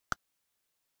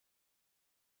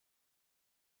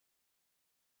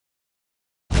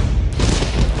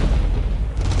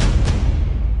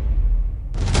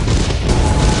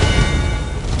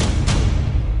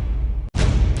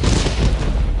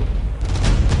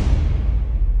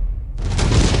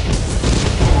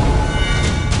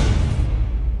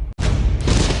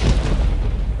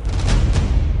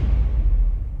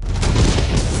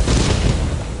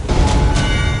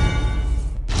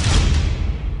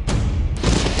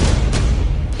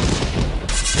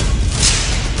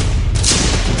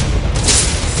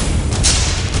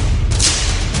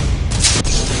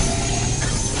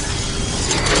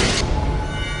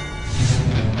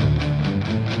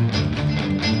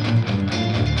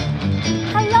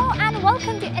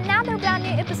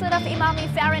episode of Imami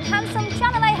Fair and Handsome,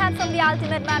 Channel I Handsome, the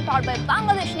ultimate man powered by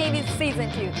Bangladesh Navy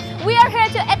Season 2. We are here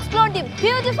to explore the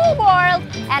beautiful world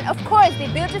and of course the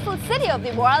beautiful city of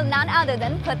the world, none other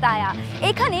than Pattaya.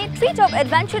 এখানে Treat of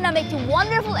Adventure নামে একটি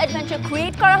wonderful adventure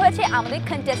create করা হয়েছে আমাদের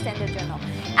contestantদের জন্য।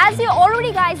 As you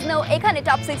already guys know, এখানে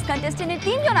top 6 contestant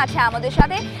তিনজন আছে আমাদের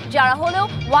সাথে, যারা হলো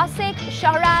Wasik,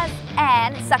 Shahraz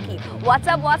and Saki. What's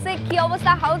up Wasik? কি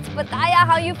অবস্থা? How's Pattaya?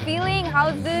 How you feeling?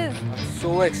 How's this? I'm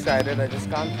so excited. I just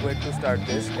can't wait to start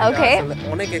this. Okay.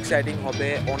 অনেক exciting হবে,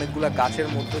 অনেকগুলা গাছের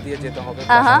মধ্য দিয়ে যেতে হবে।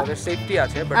 আমাদের সেফটি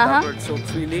আছে, but it's so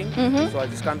thrilling. So I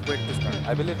just can't wait to start.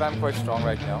 I believe I'm quite strong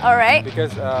right now. All right.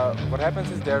 Because what happens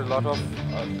is there are a lot of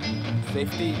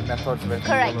safety methods when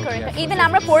correct. Even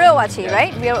আমরা পড়েও আছি,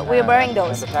 right? We are wearing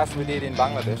those. In the past we did in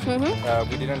Bangladesh,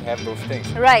 we didn't have those things.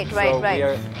 Right. So we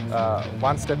are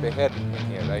one step ahead in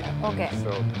here, right? Okay.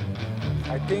 So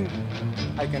I think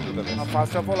I can do the best.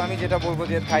 First of all, আমি যেটা বলবো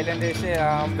যে থাইল্যান্ডে এসে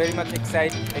very much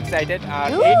excited আর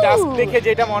এই task দেখে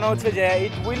যেটা মনে হচ্ছে যে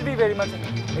it will be very much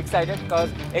excitement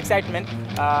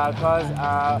because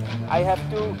I have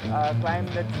to climb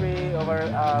the tree over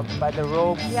by the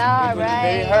ropes. Yeah, it will right.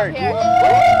 be very hard.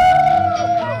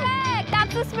 Correct.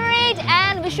 That's the spirit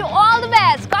and wish you all the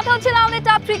best. কথা হচ্ছিল আমাদের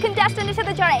top 3 contestants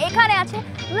সাথে যারা এখানে আছে।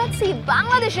 Let's see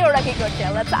বাংলাদেশে ওরা কি করছে.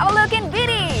 Let's have a look in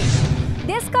BD.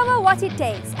 Discover what it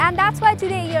takes, and that's why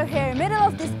today you're here, middle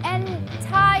of this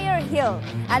entire hill,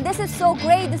 and this is so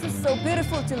great, this is so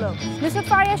beautiful to look. Mr.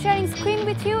 Faria sharing screen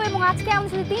with you, এবং আজকে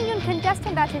আমাদের সাথে তিনজন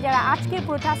contestant আছে যারা আজকের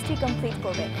পুরো টাস্কটি কমপ্লিট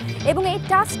করবে, এবং এই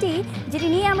টাস্কটি যেটি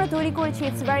নিয়ে আমরা তৈরি করেছি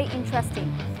ইটস ভেরি ইন্টারেস্টিং।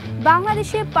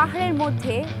 বাংলাদেশের পাহাড়ের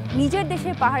মধ্যে, নিজের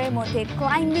দেশের পাহাড়ের মধ্যে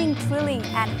climbing, thrilling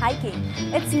and hiking,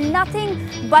 it's nothing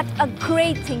but a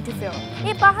great thing to feel.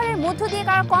 এই পাহাড়ের মধ্য দিয়ে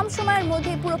কারা কম সময়ের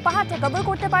মধ্যে পুরো পাহাড়টা কভার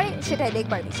করতে পারে সেটাই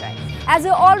দেখবার বিষয়। As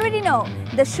you already know,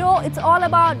 the show it's all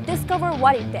about discover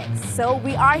what it takes. So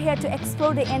we are here to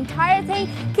explore the entire thing.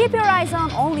 Keep your eyes on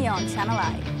only on Channel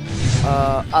I.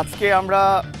 আজকে আমরা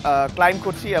climb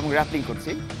করছি এবং rappelling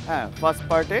করছি, হ্যাঁ, first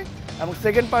পার্টে, এবং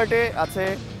second পার্টে আছে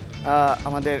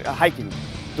আমাদের হাইকিং,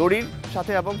 দড়ির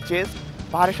সাথে এবং চেস্ট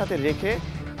পাহাড়ের সাথে রেখে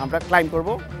আমরা ক্লাইম্ব করব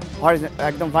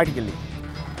একদম ভার্টিক্যালি।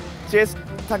 চেস্ট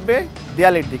থাকবে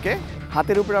দেয়ালের দিকে,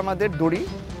 হাতের উপরে আমাদের দড়ি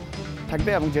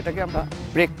থাকবে এবং যেটাকে আমরা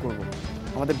ব্রেক করব।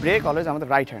 আমাদের ব্রেক অলওয়েজ আমাদের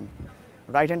রাইট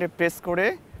হ্যান্ডে প্রেস করে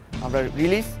আমরা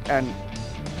রিলিজ অ্যান্ড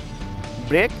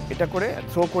ব্রেক এটা করে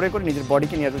থ্রো করে নিজের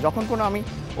বডিকে নিয়ে আসবো। যখন কোনো আমি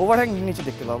ওভারহ্যাং নিচে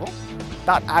দেখতে পাবো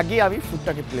তার আগে আমি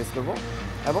ফুটটাকে প্লেস করব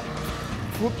এবং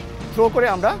ফুট থ্রো করে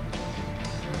আমরা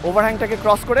ওভারহ্যাংটাকে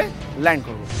ক্রস করে ল্যান্ড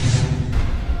করব।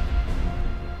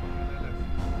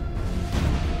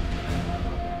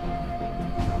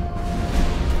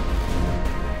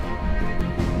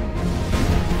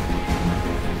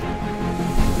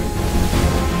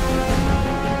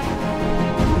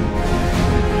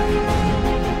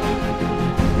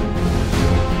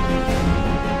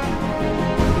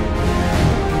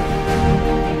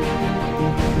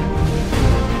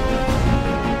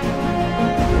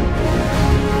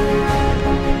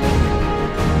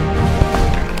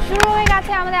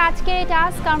 আজকের এই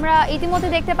টাস্ক আমরা ইতিমধ্যে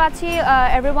দেখতে পাচ্ছি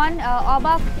everyone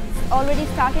Abak already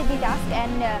started the task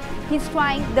and he's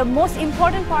trying. The most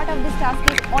important part of this task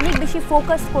is অনেক বেশি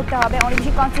ফোকাস করতে হবে, অনেক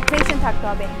বেশি কনসেন্ট্রেশন থাকতে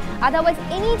হবে, otherwise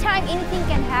anytime anything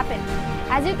can happen.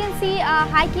 As you can see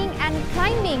hiking and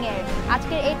climbing এর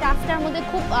আজকের এই টাস্কটার মধ্যে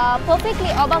খুব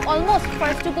পারফেক্টলি Abak almost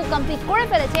first টুকু কমপ্লিট করে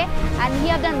ফেলেছে and he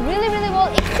have done really well.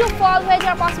 একটু ফল হয়ে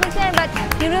যাওয়ার পসিবিলিটি আছে but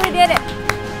he really did it.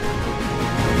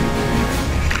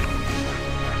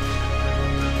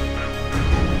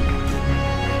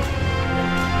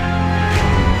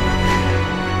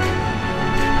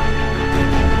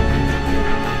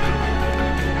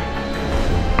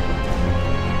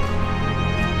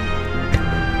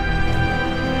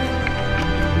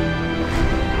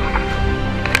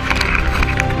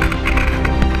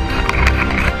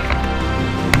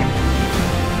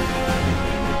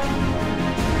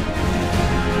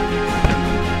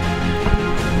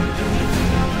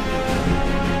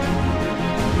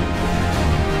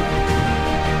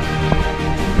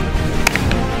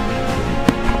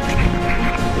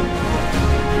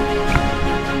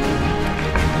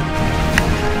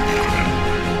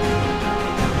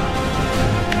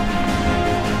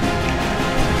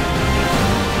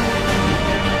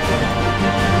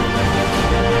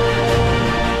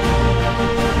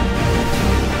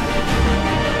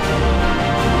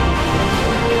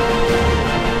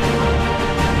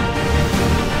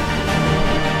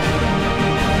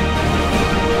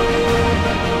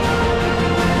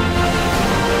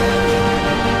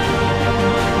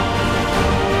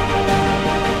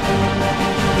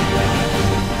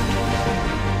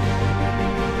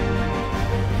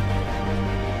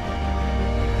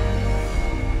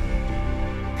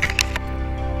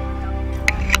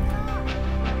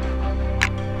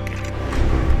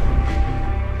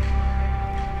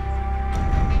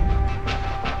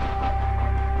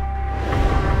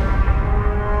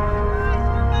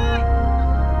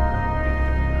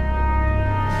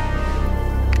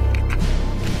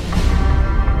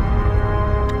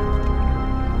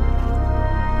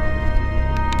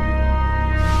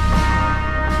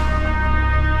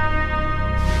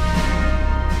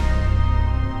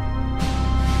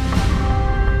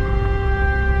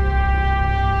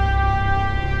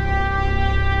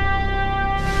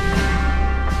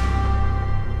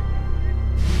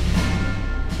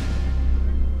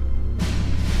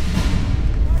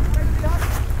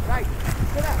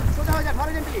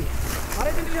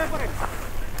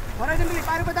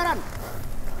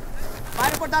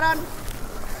 দাঁড়ান,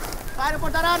 পায়ের উপর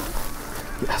দাঁড়ান।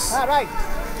 হ্যাঁ রাইট,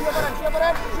 শুয়ে পড়েন, শুয়ে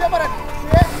পড়েন, শুয়ে পড়েন,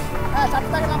 শুয়ে, হ্যাঁ সাথে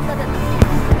থাকেন, নাম থাকেন।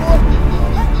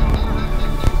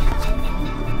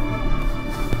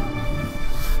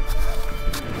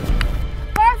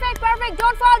 Perfect.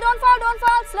 Don't fall.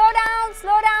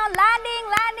 Slow down.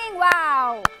 Landing. Wow.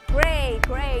 Great.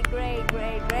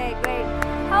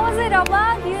 How was it, Abba?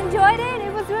 You enjoyed it?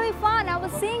 It was really fun. I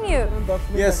was seeing you.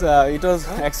 Yes, it was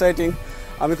exciting.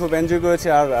 আমি খুব এনজয় করেছি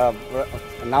আর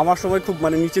নামার সময় খুব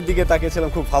মানে নিচের দিকে তাকিয়েছিলাম,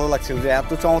 খুব ভালো লাগছিল যে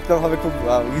এত চমৎকারভাবে খুব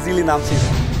ইজিলি নামছি।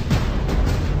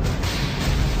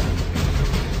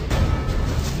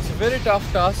 It's a very tough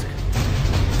task.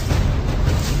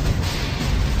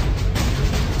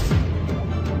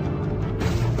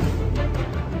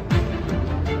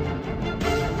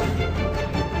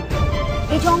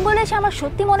 এই জঙ্গলে এসে আমার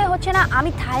সত্যি মনে হচ্ছে না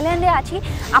আমি থাইল্যান্ডে আছি,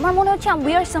 আমার মনে হচ্ছে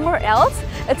we are somewhere else.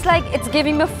 It's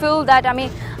giving me a feel that আমি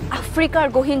আফ্রিকার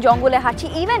গহীন জঙ্গলে হাঁটছি।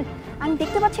 ইভেন আমি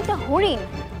দেখতে পাচ্ছি একটা হরিণ,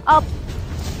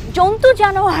 জন্তু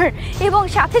জানোয়ার, এবং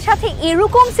সাথে সাথে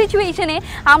এরকম সিচুয়েশনে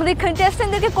আমাদের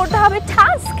কন্টেস্টেন্টদেরকে করতে হবে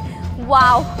task.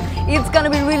 Wow, it's gonna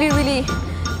be really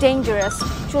dangerous.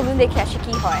 চলুন দেখে আসি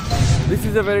কি হয়। This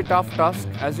is a very tough task.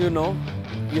 As you know,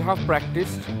 you have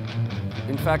practiced.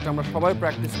 In fact, আমরা সবাই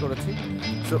প্র্যাকটিস করেছি।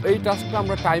 সো এই টাস্কটা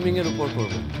আমরা টাইমিংয়ের উপর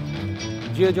করব।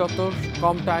 যে যত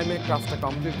কম টাইমে টাস্কটা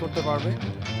কমপ্লিট করতে পারবে,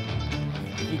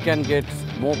 he can get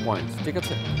more points. ঠিক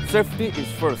আছে? Safety is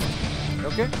first.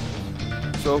 Okay?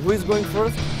 So who is going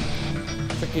first?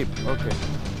 Shakib. Okay.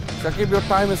 Shakib, your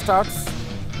time starts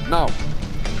now.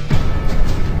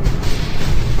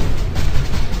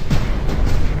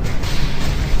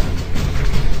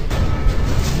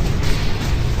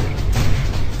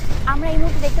 আমরা এই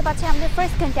মুহূর্তে দেখতে পাচ্ছি আমাদের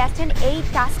ফার্স্ট কন্টেস্টেন্ট এই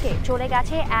টাস্কে চলে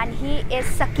গেছে, and he is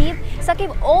Shakib. Shakib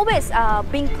always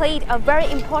being played a very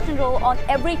important role on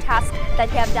every task that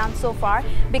he have done so far,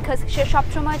 because সে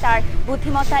সবসময় তার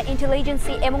বুদ্ধিমত্তা,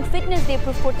 ইন্টেলিজেন্সি এবং ফিটনেস দিয়ে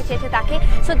প্রুভ করতে চেয়েছে তাকে।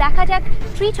 সো দেখা যাক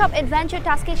ট্রি টপ অ্যাডভেঞ্চার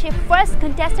টাস্কে সে ফার্স্ট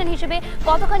কন্টেস্টেন্ট হিসেবে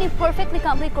কতখানি পারফেক্টলি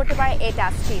কমপ্লিট করতে পারে এই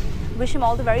টাস্কটি। Wish him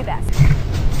all the very best.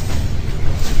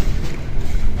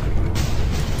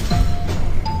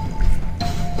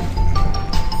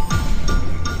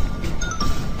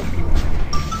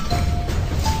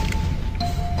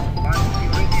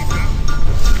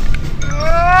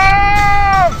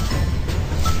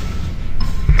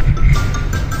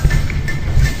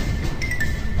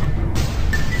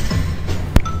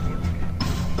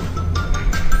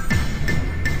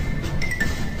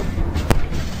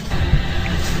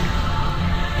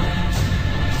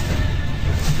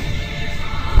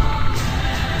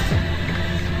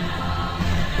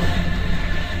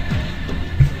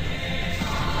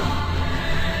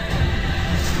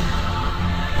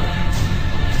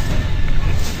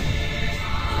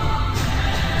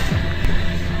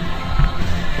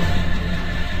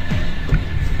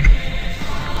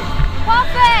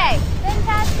 Perfect!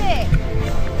 Fantastic!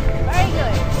 Very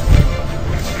good.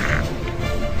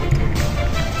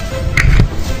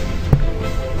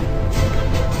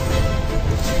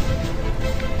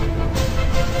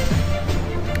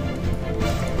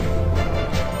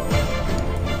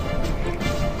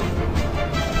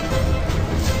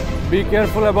 Be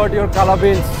careful about your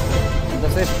carabines, the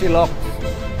safety locks.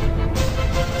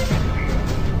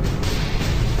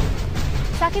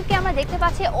 সাকিবকে আমরা দেখতে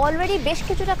পাচ্ছি অলরেডি বেশ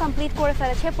কিছুটা কমপ্লিট করে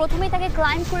ফেলেছে। প্রথমেই তাকে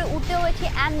ক্লাইম্ব করে উঠতে হয়েছে,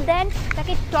 অ্যান্ড দেন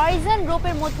তাকে টয়জন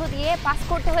রোপের মধ্য দিয়ে পাস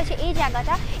করতে হয়েছে এই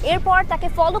জায়গাটা। এরপর তাকে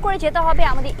ফলো করে যেতে হবে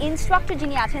আমাদের ইনস্ট্রাক্টর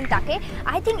যিনি আছেন তাকে।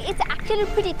 I think it's actually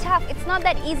pretty tough. It's not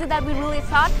that easy that we really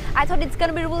thought. I thought it's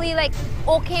gonna be really like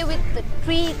okay with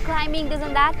tree climbing this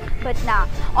and that, but না,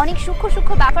 অনেক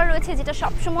সূক্ষ্ম ব্যাপার রয়েছে যেটা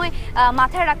সবসময়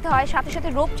মাথায় রাখতে হয়। সাথে সাথে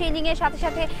রোপ চেঞ্জিংয়ের সাথে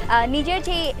সাথে নিজের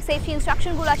যে সেফটি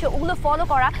ইনস্ট্রাকশনগুলো আছে ওগুলো ফলো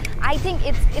করা। I think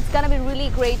it's gonna be really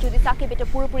great যদি সাকিব এটা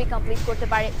পুরোপুরি কমপ্লিট করতে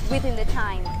পারে within the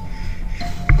time.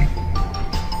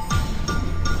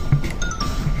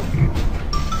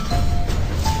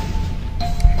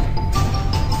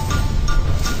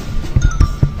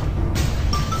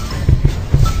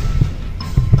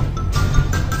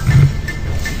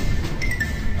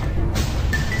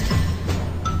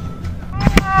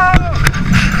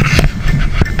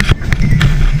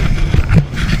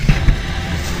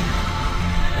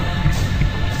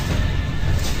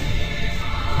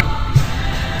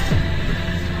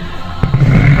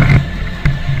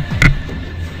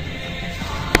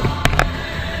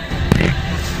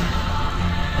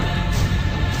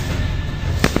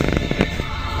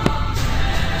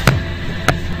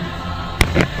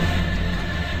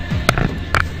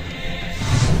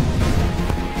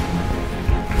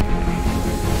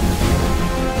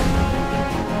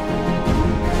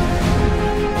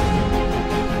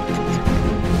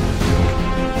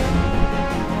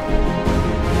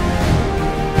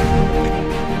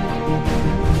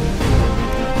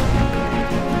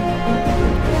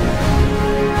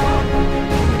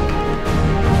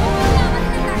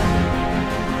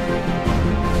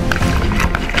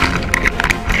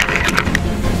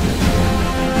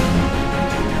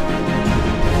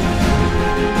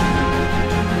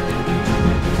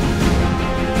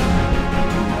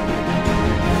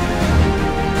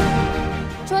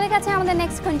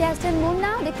 contestant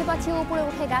Munna দেখতে পাচ্ছি উপরে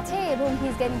উঠে গেছে এবং he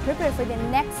is getting prepared for the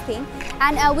next thing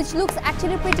and which looks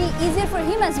actually pretty easier for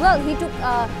him as well. He took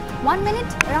 1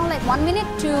 minute, around like 1 minute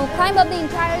to climb up the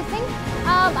entire thing.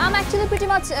 I'm actually pretty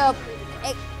much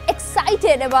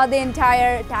excited about the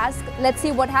entire task. Let's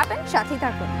see what happens. Shathi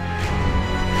থাকুন।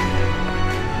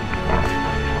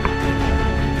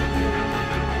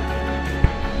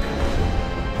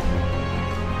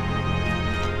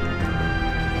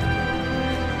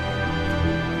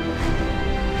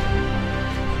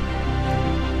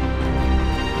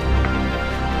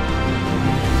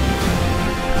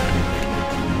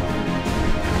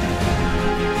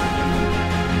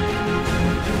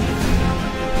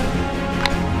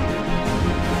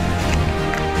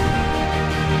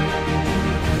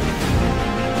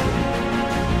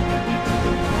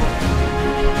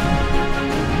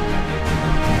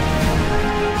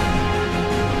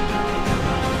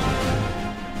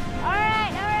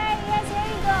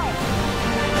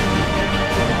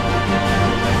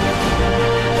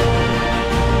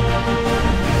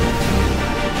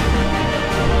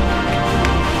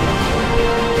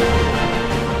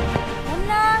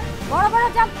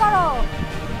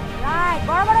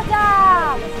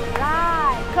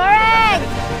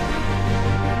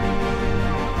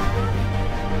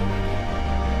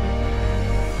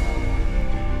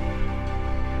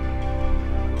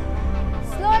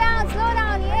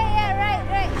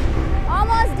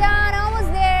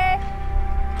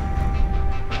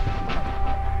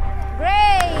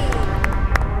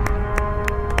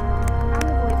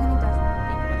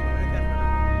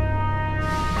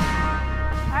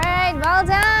 Well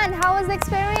done. How was the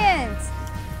experience?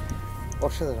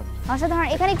 অসাধারণ।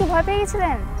 এখানে একটু ভয় পেয়ে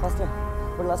গেছিলেন?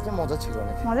 লাস্টে মজা ছিল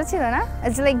অনেক। মজা ছিল না?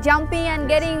 It's like jumping and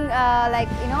getting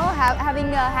like you know having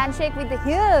a handshake with the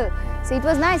hill. So it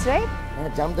was nice, right? হ্যাঁ,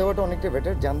 জাম্প দেওয়াটা অনেকটা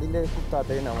বেটার। জাম্প দিলে খুব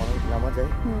তাড়াতাড়ি নামা যায়।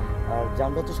 আর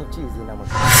জাম্পটা হচ্ছে সবচেয়ে ইজি নামা।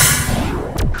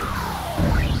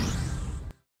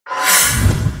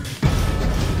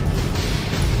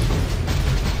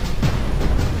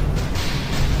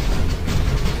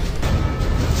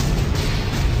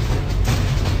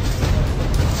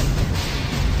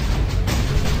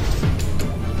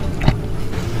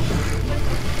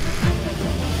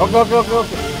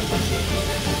 Okay.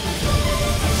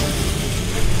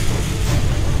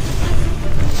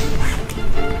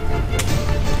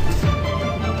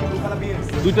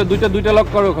 দুইটা লক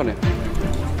করো ওখানে।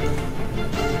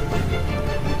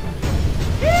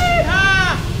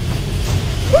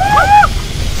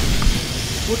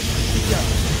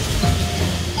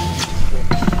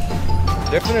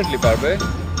 ডেফিনেটলি পারবে।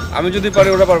 আমি যদি পারি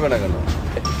ওরা পারবে না কেন?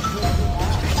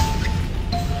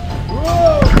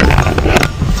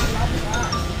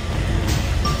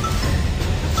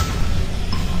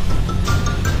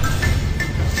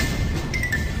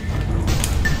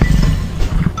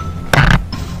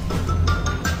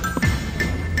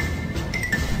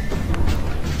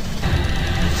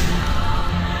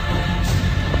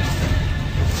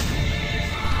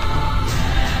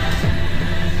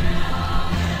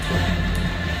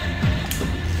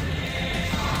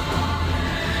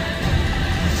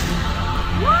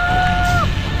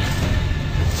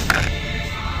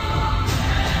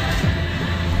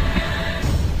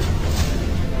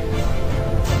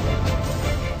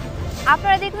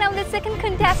 আপনারা দেখলেন আমাদের second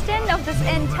contestant of this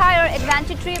entire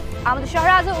adventure trip আমাদের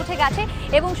শাহরাজও উঠে গেছে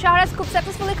এবং শাহরাজ খুব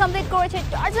সাকসেসফুলি কমপ্লিট করেছে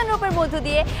টার্জান রোপের মধ্য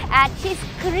দিয়ে and she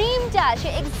স্ক্রিমটা say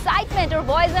excitement or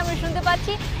voice আমরা শুনতে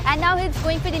পাচ্ছি and now he is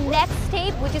going for the next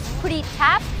step which is pretty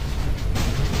tough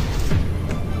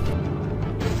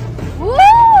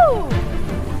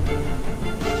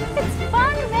It's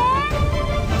fun, man!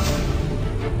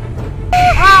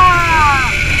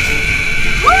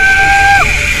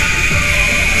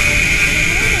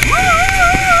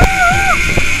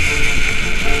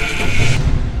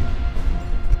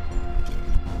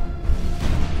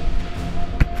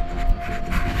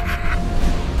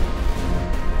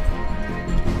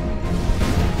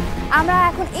 আমরা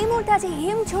এখন এই মুহূর্তে আছি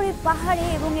হিমছড়ি পাহাড়ে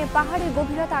এবং এই পাহাড়ের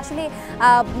গভীরতা আসলে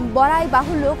বলাই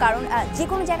বাহুল্য কারণ যে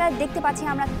কোনো জায়গায় দেখতে পাচ্ছি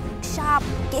আমরা সাপ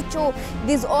কেঁচো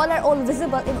this all R all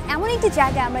visible এবং এমন একটি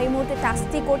জায়গায় আমরা এই মুহূর্তে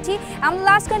টাস্কটি করছি আমরা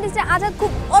লাস্ট কন্টেস্টে আজাদ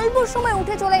খুব অল্প সময়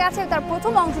উঠে চলে গেছে তার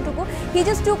প্রথম অংশটুকু he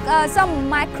just took some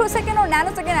micro second O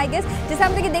nano second I guess যে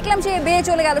সামনে থেকে দেখলাম সে বেয়ে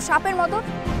চলে গেল সাপের মতো